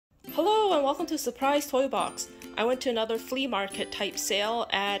Hello and welcome to Surprise Toy Box. I went to another flea market type sale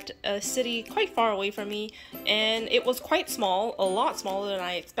at a city quite far away from me, and it was quite small, a lot smaller than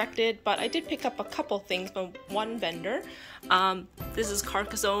I expected, but I did pick up a couple things from one vendor. This is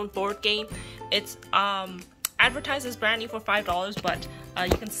Carcassonne board game. It's advertised as brand new for $5, but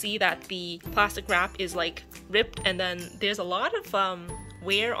you can see that the plastic wrap is like ripped, and then there's a lot of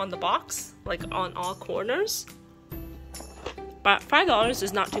wear on the box, like on all corners. But $5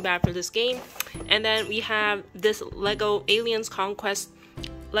 is not too bad for this game. And then we have this Lego Aliens Conquest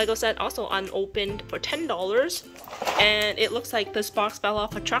Lego set, also unopened, for $10. And it looks like this box fell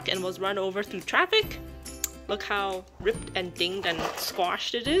off a truck and was run over through traffic. Look how ripped and dinged and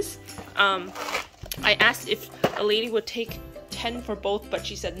squashed it is. I asked if a lady would take 10 for both, but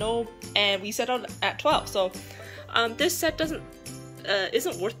she said no, and we settled at 12. So this set isn't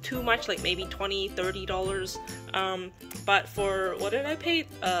worth too much, like maybe $20-$30, but for what did I pay?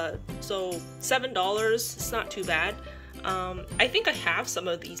 So $7. It's not too bad. I think I have some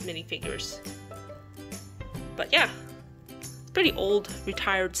of these minifigures, but yeah, pretty old,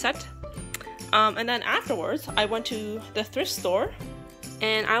 retired set. And then afterwards I went to the thrift store,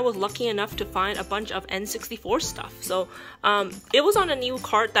 and I was lucky enough to find a bunch of N64 stuff. So it was on a new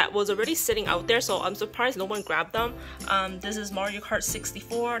cart that was already sitting out there, so I'm surprised no one grabbed them. This is Mario Kart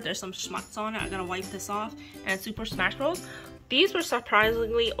 64. There's some schmutz on it. I gotta wipe this off. And Super Smash Bros. These were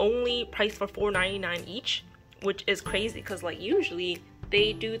surprisingly only priced for $4.99 each, which is crazy because like usually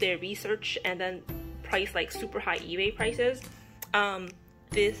they do their research and then price like super high eBay prices.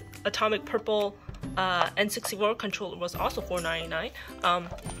 This Atomic Purple N64 controller was also $4.99.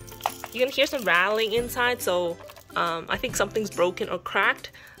 You can hear some rattling inside, so I think something's broken or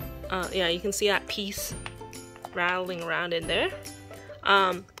cracked. Yeah, you can see that piece rattling around in there.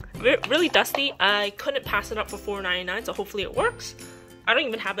 Really dusty. I couldn't pass it up for $4.99, so hopefully it works. I don't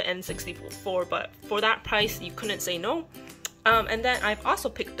even have an N64, but for that price, you couldn't say no. And then I've also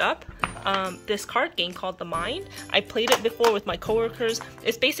picked up this card game called The Mind. I played it before with my coworkers.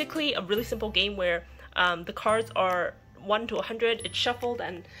 It's basically a really simple game where the cards are 1 to 100. It's shuffled,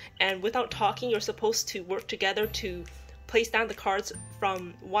 and without talking, you're supposed to work together to place down the cards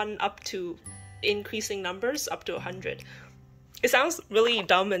from 1 up to increasing numbers up to 100. It sounds really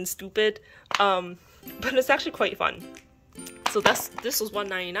dumb and stupid, but it's actually quite fun. So this was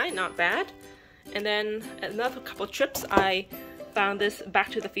 $1.99, not bad. And then another couple trips, I found this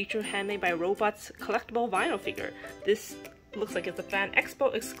Back to the Future Handmade by Robots collectible vinyl figure. This looks like it's a Fan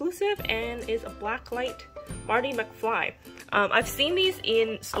Expo exclusive and is a blacklight Marty McFly. I've seen these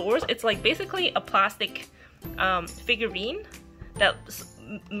in stores. It's like basically a plastic figurine that's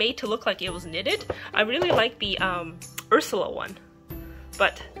made to look like it was knitted. I really like the Ursula one,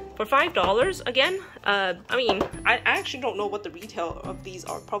 but for $5 again, I mean, I actually don't know what the retail of these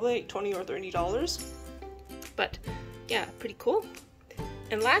are. Probably like $20 or $30, but yeah, pretty cool.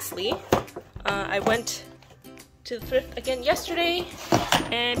 And lastly, I went to the thrift again yesterday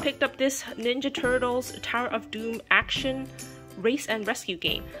and picked up this Ninja Turtles Tower of Doom action race and rescue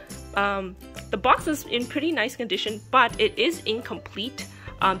game. The box is in pretty nice condition, but it is incomplete.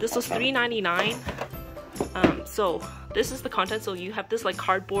 This was $3.99. So this is the content. So you have this like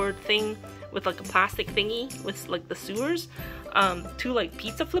cardboard thing with like a plastic thingy with like the sewers, 2 like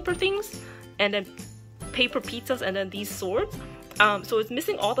pizza flipper things, and then paper pizzas, and then these swords. So it's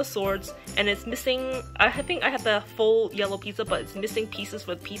missing all the swords, and it's missing, I think I have the full yellow pizza, but it's missing pieces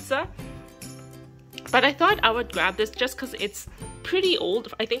with pizza. But I thought I would grab this just because it's pretty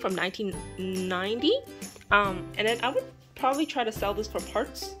old, I think from 1990. And then I would probably try to sell this for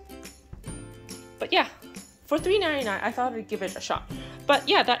parts. But yeah, for $3.99, I thought I'd give it a shot. But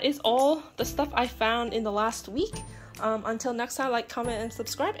yeah, that is all the stuff I found in the last week. Until next time, like, comment, and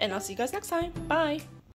subscribe, and I'll see you guys next time. Bye!